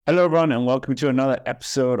Hello, everyone, and welcome to another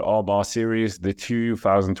episode of our series, the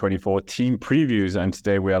 2024 Team Previews. And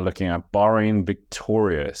today we are looking at Bahrain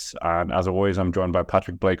Victorious. And as always, I'm joined by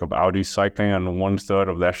Patrick Blake of Audi Cycling and 1/3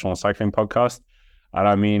 of the National Cycling Podcast. And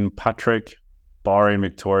I mean, Patrick, Bahrain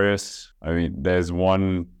Victorious. I mean, there's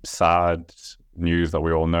one sad news that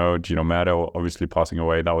we all know. Gino Mader obviously passing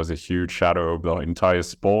away. That was a huge shadow over the entire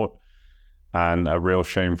sport. And a real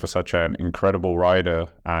shame for such an incredible rider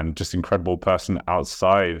and just incredible person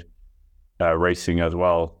outside racing as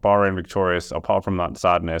well. Bahrain Victorious, apart from that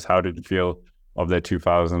sadness, how did you feel of their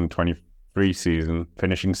 2023 season,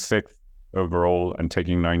 finishing 6th overall and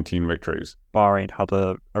taking 19 victories? Bahrain had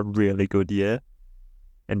a really good year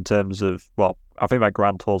in terms of, I think their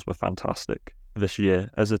Grand Tours were fantastic this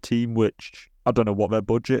year as a team, which I don't know what their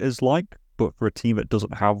budget is like, but for a team that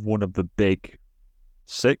doesn't have one of the big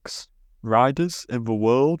 6 riders in the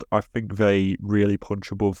world, I think they really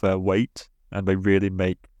punch above their weight and they really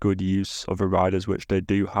make good use of the riders which they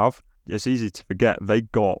do have. It's easy to forget they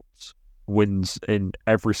got wins in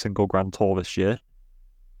every single Grand Tour this year.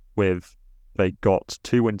 They got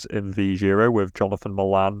 2 wins in the Giro with Jonathan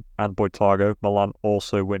Milan and Boitago. Milan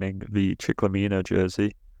also winning the Ciclamino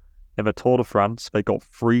jersey. In the Tour de France, they got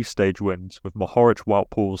 3 stage wins with Mohorič,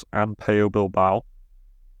 Wout Poels and Pello Bilbao.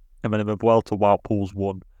 And then in the Vuelta, Wout Poels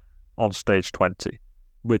won on stage 20,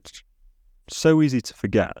 which so easy to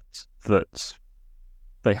forget that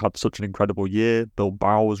they had such an incredible year.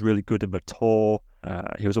 Bilbao was really good in the Tour.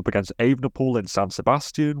 He was up against Evenepoel in San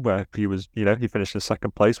Sebastian, where he finished in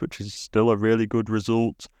 2nd place, which is still a really good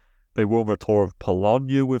result. They won the Tour of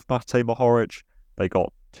Polonia with Matej Mohorič. They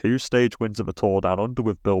got 2 stage wins of the Tour Down Under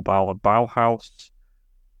with Bilbao and Bauhaus.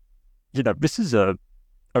 This is a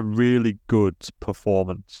really good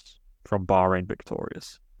performance from Bahrain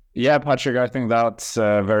Victorious. Yeah, Patrick, I think that's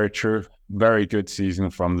very true. Very good season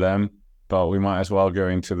from them. But we might as well go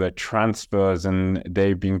into the transfers, and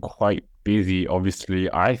they've been quite busy.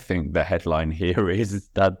 Obviously, I think the headline here is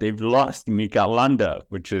that they've lost Mikel Landa,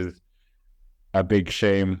 which is a big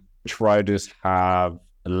shame. Which riders have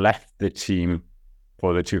left the team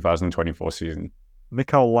for the 2024 season?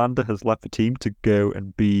 Mikel Landa has left the team to go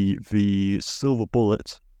and be the silver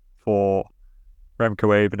bullet for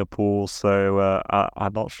Remco Evenepoel, so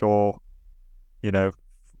I'm not sure,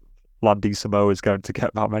 Landissimo is going to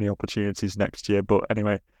get that many opportunities next year. But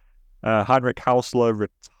anyway, Heinrich Hausler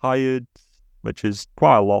retired, which is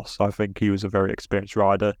quite a loss. I think he was a very experienced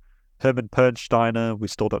rider. Hermann Pernsteiner, we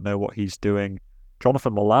still don't know what he's doing.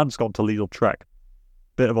 Jonathan Milan's gone to Lidl Trek.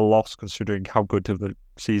 Bit of a loss considering how good of a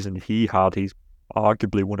season he had. He's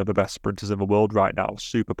arguably one of the best sprinters in the world right now,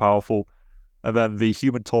 super powerful. And then the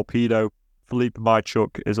human torpedo, Felipe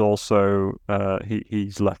Majchuk, is also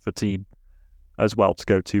he's left the team as well to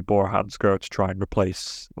go to Bora Hansgrohe to try and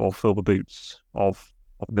replace or fill the boots of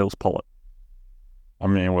Nils Pollitt. I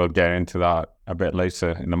mean, we'll get into that a bit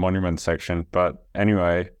later in the monument section. But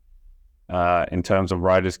anyway, in terms of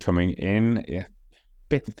riders coming in, a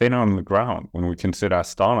bit thin on the ground when we consider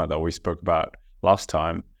Astana that we spoke about last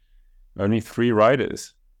time. Only 3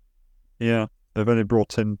 riders. Yeah, they've only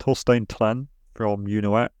brought in Torstein Traen from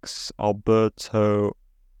UNOX, Alberto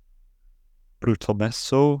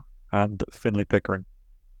Brutomesso, and Finlay Pickering.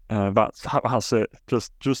 That's it.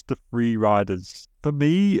 Just the 3 riders. For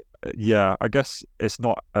me, I guess it's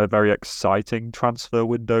not a very exciting transfer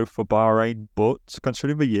window for Bahrain, but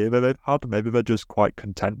considering the year that they've had, maybe they're just quite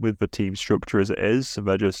content with the team structure as it is, and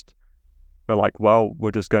they're like, well,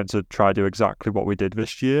 we're just going to try to do exactly what we did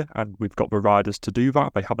this year, and we've got the riders to do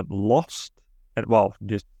that. They haven't lost,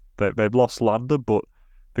 they've lost Landa, but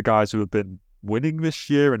the guys who have been winning this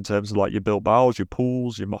year in terms of like your Bilbaos, your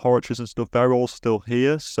Poels, your Mohoriches and stuff, they're all still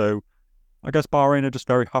here. So I guess Bahrain are just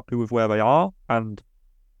very happy with where they are, and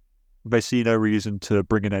they see no reason to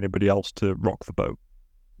bring in anybody else to rock the boat.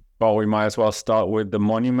 Well, we might as well start with the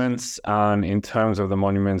monuments. And in terms of the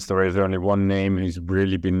monuments, there is only one name who's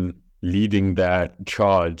really been leading that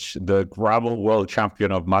charge, the gravel world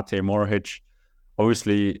champion of Matej Mohorič.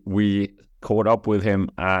 Obviously, we caught up with him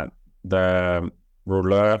at the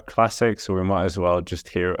Rouleur Classic, so we might as well just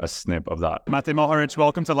hear a snip of that. Matej Mohorič,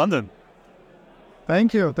 welcome to London.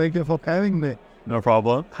 Thank you for having me. No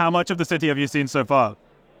problem. How much of the city have you seen so far?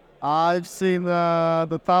 I've seen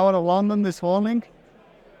the Tower of London this morning,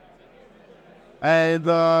 and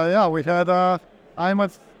we had I'm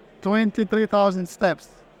at 23,000 steps.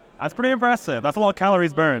 That's pretty impressive. That's a lot of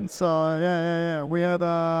calories burned. So we had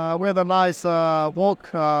a nice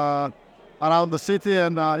walk around the city,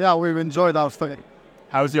 and we've enjoyed our stay.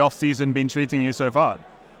 How's the off season been treating you so far?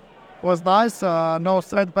 was nice. No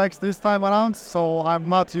setbacks this time around, so I'm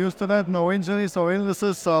not used to that. No injuries or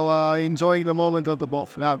illnesses, so enjoying the moment of the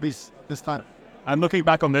both. Yeah, this time. And looking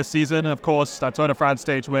back on this season, of course, that Tour de France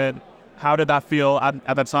stage win, how did that feel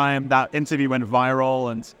at the time? That interview went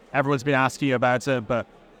viral and everyone's been asking you about it, but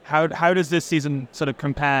how does this season sort of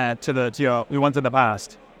compare to your ones in the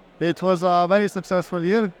past? It was a very successful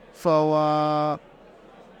year, so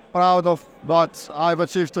proud of what I've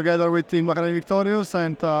achieved together with Team Bahrain Victorious,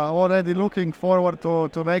 and already looking forward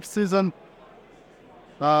to next season.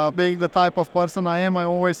 Being the type of person I am, I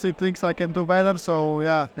always see things I can do better. So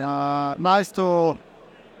yeah, nice to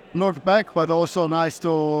look back, but also nice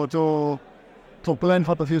to plan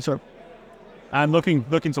for the future. And looking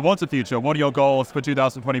towards the future, what are your goals for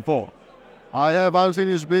 2024? I have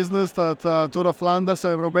unfinished business at Tour of Flanders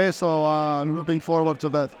and Roubaix, so I'm looking forward to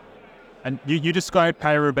that. And you described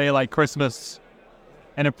Paris-Roubaix like Christmas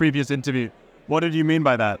in a previous interview. What did you mean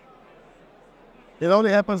by that? It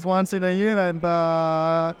only happens once in a year, and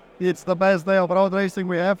it's the best day of road racing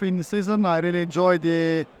we have in the season. I really enjoy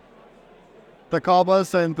the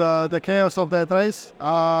cobbles and the chaos of that race.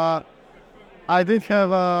 I did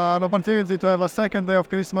have an opportunity to have a second day of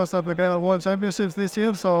Christmas at the Gravel World Championships this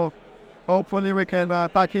year, so hopefully we can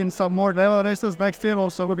pack in some more gravel races next year.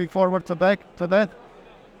 Also looking forward to that.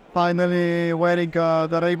 Finally wearing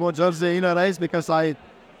the rainbow jersey in a race, because I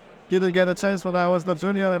didn't get a chance when I was the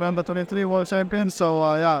junior and under 23 world champion.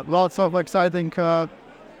 So yeah, lots of exciting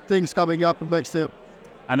things coming up next year.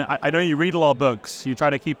 And I know you read a lot of books. You try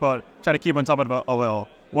to keep on top of it all.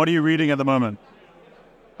 What are you reading at the moment?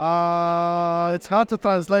 It's hard to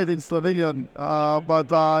translate in Slovenian,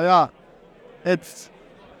 but yeah, it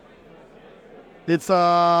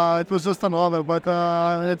was just a novel, but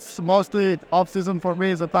it's mostly off-season for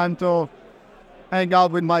me. It's a time to hang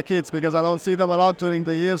out with my kids, because I don't see them a lot during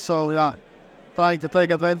the year, so yeah, trying to take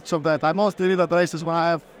advantage of that. I mostly read at races when I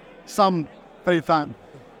have some free time.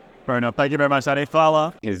 Fair enough. Thank you very much, Eddie.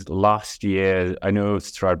 Fala. His last year, I know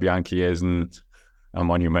Strade Bianche isn't a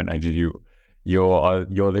monument you're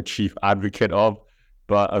the chief advocate of,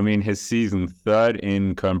 but I mean, his season, third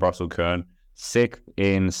in Kern-Brussels-Kern, sixth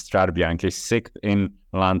in Strade Bianche, sixth in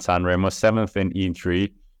Milan-San Remo, seventh in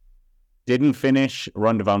E3. Didn't finish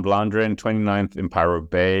Ronde van Vlaanderen, 29th in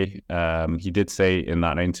Paris-Roubaix. He did say in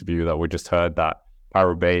that interview that we just heard that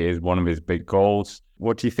Paris-Roubaix is one of his big goals.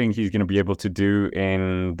 What do you think he's going to be able to do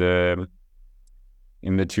in the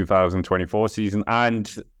 2024 season?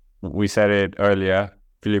 And we said it earlier,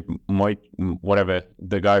 Philip Moit, whatever,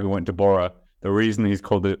 the guy who went to Bora, the reason he's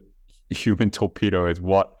called the human torpedo is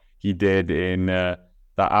what he did in that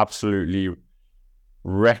absolutely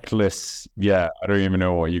reckless, I don't even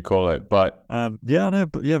know what you call it, but I know,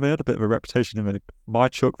 but yeah, they had a bit of a reputation in it.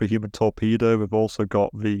 Mychuk, the human torpedo. We've also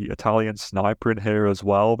got the Italian sniper in here as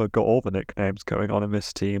well. They've got all the nicknames going on in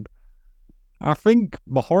this team. I think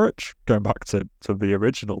Mohorič, going back to the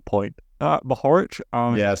original point, Mohorič.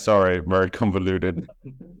 Sorry, very convoluted.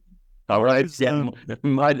 All right,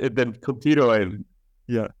 might have been torpedo.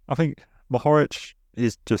 Yeah, I think Mohorič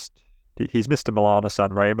is he's Mr. Milano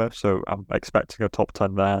San Remo, so I'm expecting a top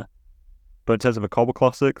 10 there. But in terms of the Cobble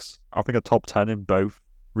Classics, I think a top 10 in both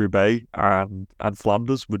Roubaix and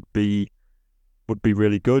Flanders would be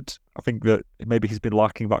really good. I think that maybe he's been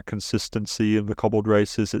lacking that consistency in the cobbled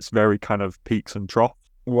races. It's very kind of peaks and troughs.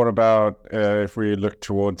 What about if we look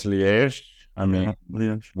towards Liège? I mean,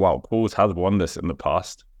 Liège. Wow, Pauls has won this in the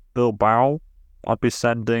past. Bilbao, I'd be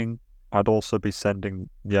sending. I'd also be sending,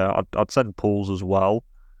 I'd send Pauls as well.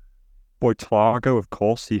 Boitlago, of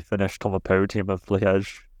course, he finished on the podium of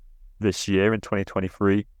Liège this year in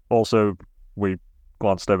 2023. Also, we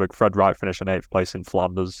glanced over Fred Wright finishing 8th place in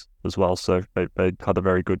Flanders as well, so they had a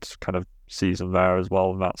very good kind of season there as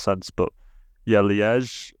well in that sense. But yeah,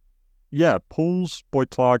 Liège, Pauls,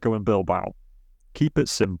 Boitlago and Bilbao. Keep it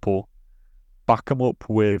simple. Back them up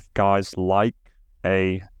with guys like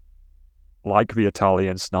the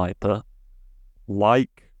Italian sniper,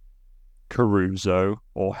 like Caruso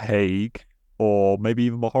or Haig, or maybe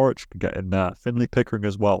even Mohorič could get in there. Finlay Pickering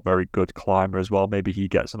as well, very good climber as well. Maybe he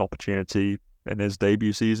gets an opportunity in his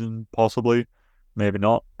debut season, possibly. Maybe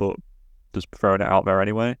not, but just throwing it out there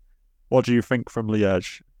anyway. What do you think from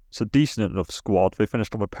Liège? It's a decent enough squad. They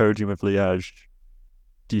finished on the podium with Liège.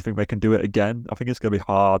 Do you think they can do it again? I think it's going to be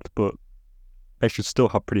hard, but they should still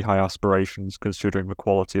have pretty high aspirations considering the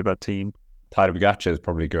quality of their team. Tadej Pogačar is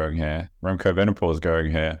probably going here. Remco Evenepoel is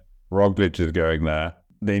going here. Roglic is going there.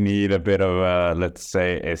 They need a bit of a, let's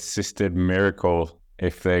say, assisted miracle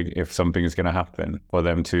if something is going to happen for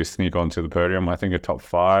them to sneak onto the podium. I think a top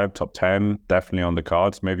 5, top 10, definitely on the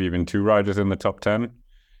cards. Maybe even 2 riders in the top 10.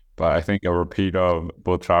 But I think a repeat of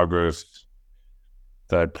Buitrago's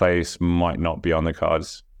third place might not be on the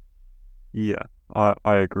cards. Yeah,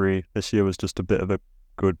 I agree. This year was just a bit of a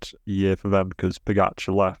good year for them because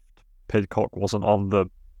Pogacar left. Pidcock wasn't on the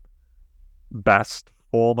best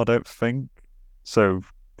form, I don't think. So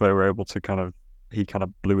they were able to he kind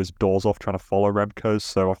of blew his doors off trying to follow Remco's.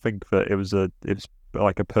 So I think that it was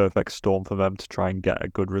like a perfect storm for them to try and get a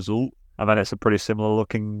good result. And then it's a pretty similar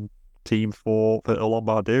looking team for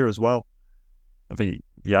Lombardia as well. I think,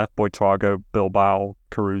 yeah, Buitrago, Bilbao,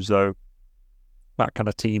 Caruso, that kind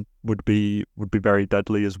of team would be very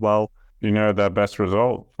deadly as well. You know their best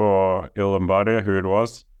result for Il Lombardia, who it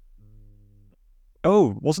was?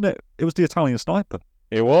 Oh, wasn't it? It was the Italian sniper.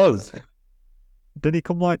 It was. Did he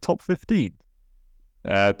come like top 15?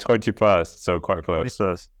 21st, so quite close.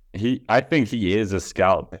 21st. I think he is a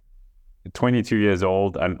scout. 22 years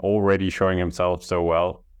old and already showing himself so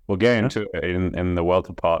well. We'll get into it in the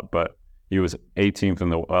welter part, but he was 18th in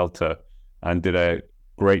the welter and did a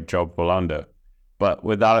great job for Landa. But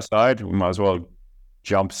with that aside, we might as well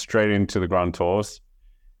jump straight into the Grand Tours.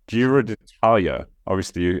 Giro d'Italia,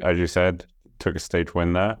 obviously, as you said, took a stage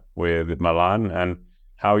win there with Milan. And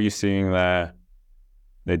how are you seeing the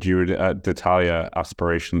Giro d'Italia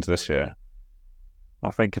aspirations this year?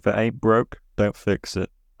 I think if it ain't broke, don't fix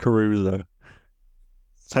it. Caruso.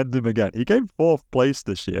 Send him again. He came 4th place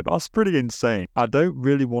this year, but that's pretty insane. I don't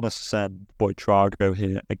really want to send Buitrago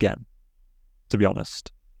here again, to be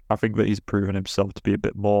honest. I think that he's proven himself to be a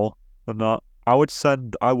bit more than that. I would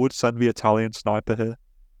send the Italian sniper here.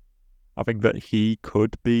 I think that he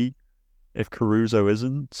could be, if Caruso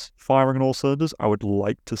isn't firing on all cylinders, I would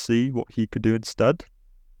like to see what he could do instead.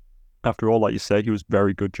 After all, like you said, he was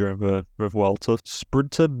very good during the Vuelta.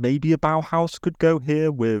 Sprinter, maybe a Bauhaus could go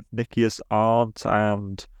here with Nikias Arndt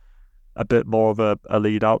and a bit more of a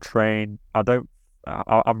lead-out train.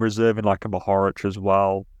 I'm reserving like a Mohorič as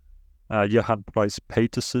well. Johan Price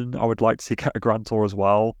Peterson, I would like to see get a Grand Tour as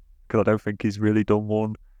well, because I don't think he's really done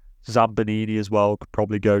one. Zambonini as well could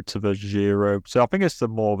probably go to the Giro. So I think it's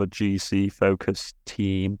more of a GC-focused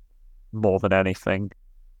team more than anything.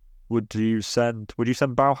 Would you send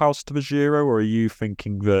Bauhaus to the Giro, or are you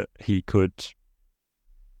thinking that he could,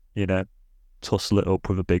 tussle it up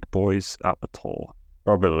with the big boys at the Tour?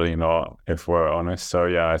 Probably not, if we're honest. So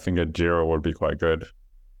yeah, I think a Giro would be quite good.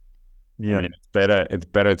 Yeah, I mean, it's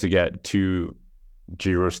better to get 2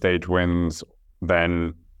 Giro stage wins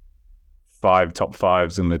than 5 top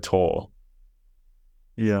 5s in the Tour.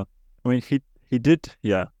 Yeah, I mean he did.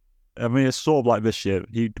 Yeah, I mean it's sort of like this year.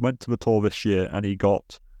 He went to the Tour this year and he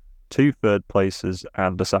got 2 third places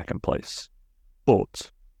and a 2nd place.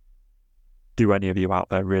 But do any of you out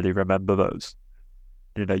there really remember those?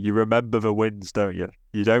 You remember the wins, don't you?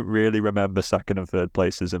 You don't really remember 2nd and 3rd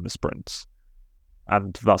places in the sprints.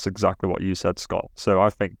 And that's exactly what you said, Scott. So I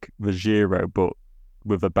think the Giro, but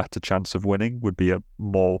with a better chance of winning, would be a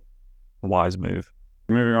more wise move.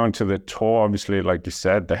 Moving on to the Tour, obviously, like you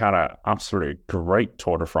said, they had an absolutely great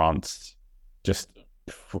Tour de France. Just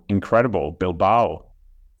incredible. Bilbao,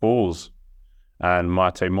 Bulls, and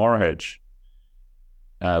Matej Mohorič,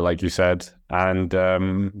 like you said. And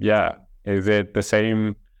is it the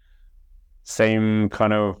same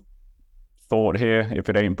kind of thought here? If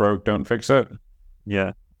it ain't broke, don't fix it.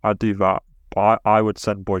 Yeah, I'd do that. But I would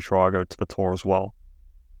send Buitrago to the Tour as well,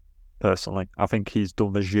 personally. I think he's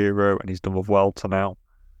done the Giro and he's done the Vuelta now.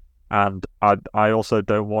 And I also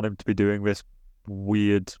don't want him to be doing this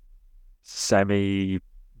weird semi-GC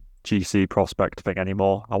prospect thing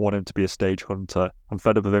anymore. I want him to be a stage hunter. I'm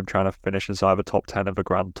fed up with him trying to finish inside the top 10 of the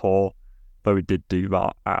Grand Tour, though he did do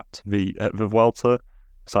that at the Vuelta.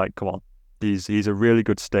 It's like, come on. He's a really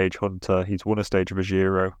good stage hunter. He's won a stage of a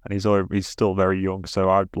Giro, and he's still very young. So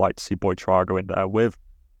I'd like to see Buitrago in there with,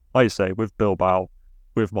 like you say, with Bilbao,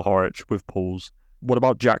 with Mohorič, with Pouls. What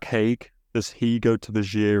about Jack Haig? Does he go to the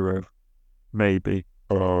Giro? Maybe.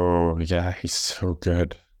 Oh yeah, he's so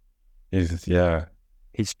good. He's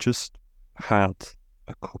just had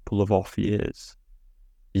a couple of off years.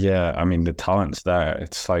 Yeah, I mean the talent's there.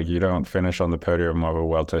 It's like you don't finish on the podium of a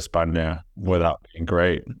Vuelta España without being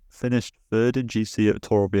great. Finished 3rd in GC at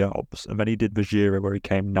Tour of the Alps, and then he did the Giro where he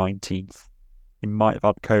came 19th. He might have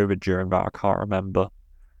had COVID during that, I can't remember.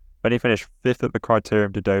 Then he finished 5th at the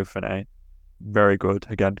Criterium de Dauphiné. Very good,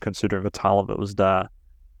 again, considering the talent that was there.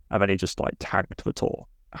 And then he just tanked the Tour.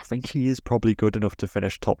 I think he is probably good enough to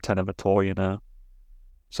finish top 10 of the Tour,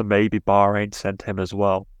 So maybe Bahrain sent him as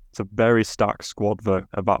well. It's a very stacked squad, though,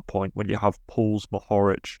 at that point, when you have Pouls,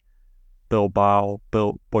 Mohorič, Bilbao,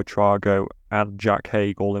 Buitrago, and Jack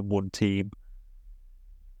Haig all in one team,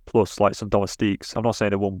 plus some domestiques. I'm not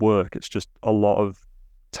saying it won't work, it's just a lot of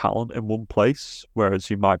talent in one place, whereas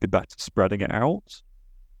you might be better spreading it out.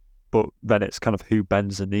 But then it's kind of who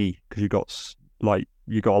bends the knee, because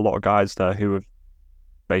you got a lot of guys there who have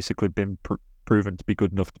basically been proven to be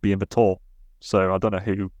good enough to be in the Tour. So I don't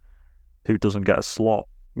know who doesn't get a slot.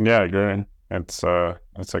 Yeah, good. It's a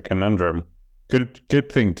conundrum. Good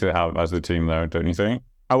thing to have as a team, though, don't you think?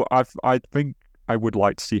 I think I would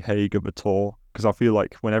like to see Haig at the Tour, because I feel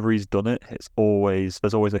like whenever he's done it, there's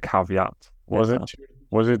always a caveat.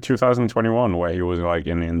 Was it 2021 where he was like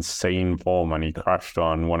in insane form and he crashed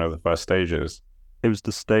on one of the first stages? It was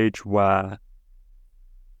the stage where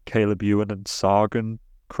Caleb Ewan and Sagan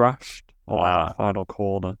crashed on that final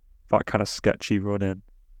corner. That kind of sketchy run in.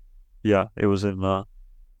 Yeah, it was in there.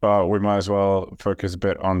 But we might as well focus a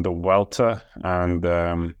bit on the Welter. And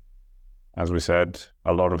as we said,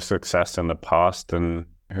 a lot of success in the past. And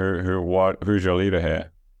who's your leader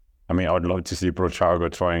here? I mean, I would love to see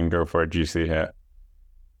Brochago try and go for a GC here.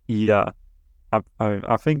 Yeah,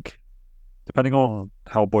 I think depending on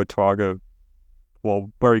how Buitrago,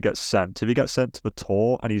 where he gets sent, if he gets sent to the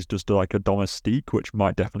Tour and he's just like a domestique, which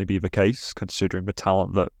might definitely be the case considering the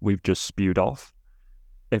talent that we've just spewed off.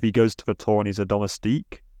 If he goes to the Tour and he's a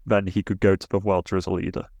domestique, then he could go to the Vuelta as a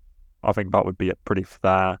leader. I think that would be a pretty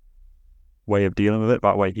fair way of dealing with it.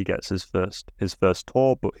 That way he gets his first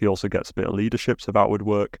Tour, but he also gets a bit of leadership, so that would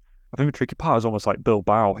work. I think the tricky part is almost like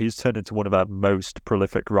Bilbao. He's turned into one of their most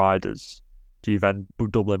prolific riders. Do you then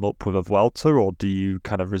double him up with a Vuelta, or do you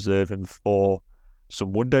kind of reserve him for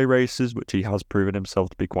some one-day races, which he has proven himself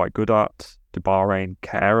to be quite good at? Do Bahrain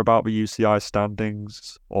care about the UCI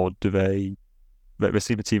standings, or do they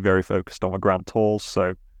seem to be very focused on the Grand Tours?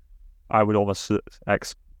 So I would almost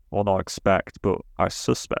not expect, but I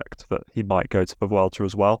suspect that he might go to the Vuelta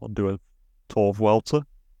as well and do a Tour Vuelta,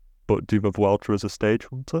 but do the Vuelta as a stage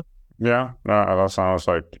hunter. Yeah, that sounds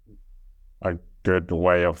like a good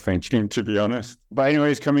way of thinking, to be honest. But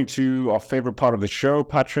anyways, coming to our favorite part of the show,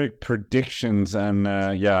 Patrick, predictions. And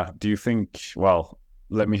do you think,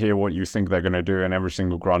 let me hear what you think they're going to do in every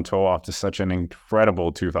single Grand Tour after such an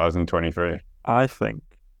incredible 2023. I think,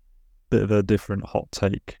 bit of a different hot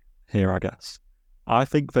take here, I guess. I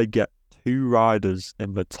think they get 2 riders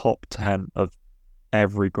in the top 10 of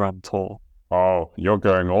every Grand Tour. Oh, you're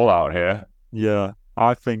going all out here. Yeah,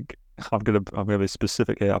 I think I'm gonna be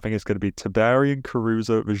specific here. I think it's gonna be Tiberi and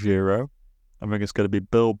Caruso at the Giro. I think it's gonna be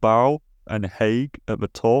Bilbao and Haig at the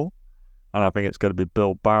Tour, and I think it's gonna be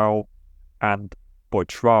Bilbao and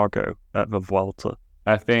Buitrago at the Vuelta.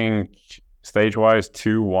 I think stage-wise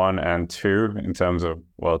 2, 1, and 2 in terms of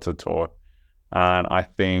Vuelta Tour, and I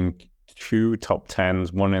think 2 top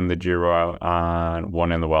 10s, 1 in the Giro and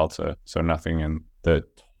 1 in the Vuelta. So nothing in the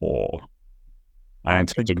Tour. And in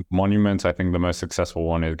terms of monuments, I think the most successful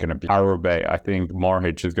one is going to be Roubaix. I think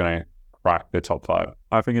Mohorič is going to crack the top 5.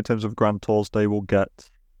 I think in terms of Grand Tours, they will get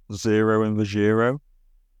 0 in the Giro.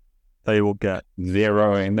 They will get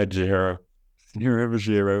 0 in the Giro. 0 in the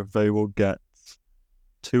Giro. They will get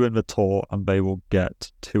 2 in the Tour, and they will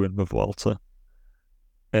get 2 in the Vuelta.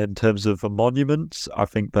 In terms of the monuments, I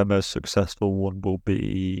think their most successful one will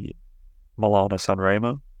be Milan San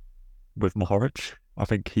Remo with Mohorič. I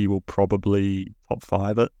think he will probably top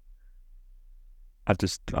 5 it. I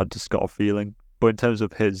just got a feeling. But in terms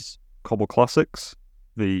of his Cobble Classics,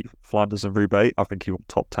 the Flanders and Roubaix, I think he will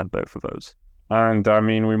top 10 both of those. And I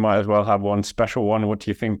mean, we might as well have one special one. What do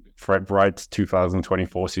you think Fred Wright's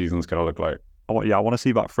 2024 season is going to look like? I want to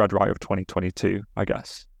see that Fred Wright of 2022, I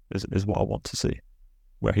guess, is what I want to see.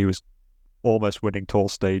 Where he was almost winning Tour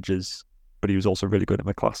stages, but he was also really good in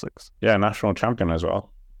the classics. Yeah, national champion as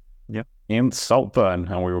well. Yeah. In Saltburn,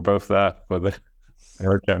 and we were both there for the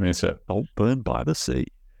World Championship. Saltburn by the sea.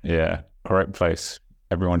 Yeah, correct place.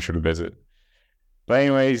 Everyone should visit. But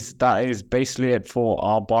anyways, that is basically it for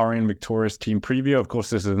our Bahrain Victorious team preview. Of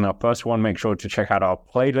course, this isn't our first one. Make sure to check out our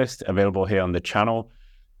playlist available here on the channel.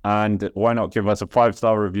 And why not give us a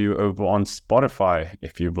 5-star review over on Spotify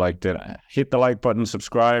if you've liked it. Hit the like button,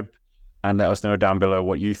 subscribe, and let us know down below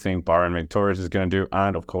what you think Bahrain Victorious is going to do.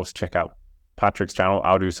 And of course, check out Patrick's channel,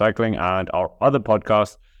 I'll Do Cycling, and our other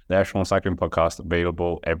podcast, the Echelon Cycling Podcast,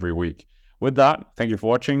 available every week. With that, thank you for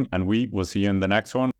watching, and we will see you in the next one.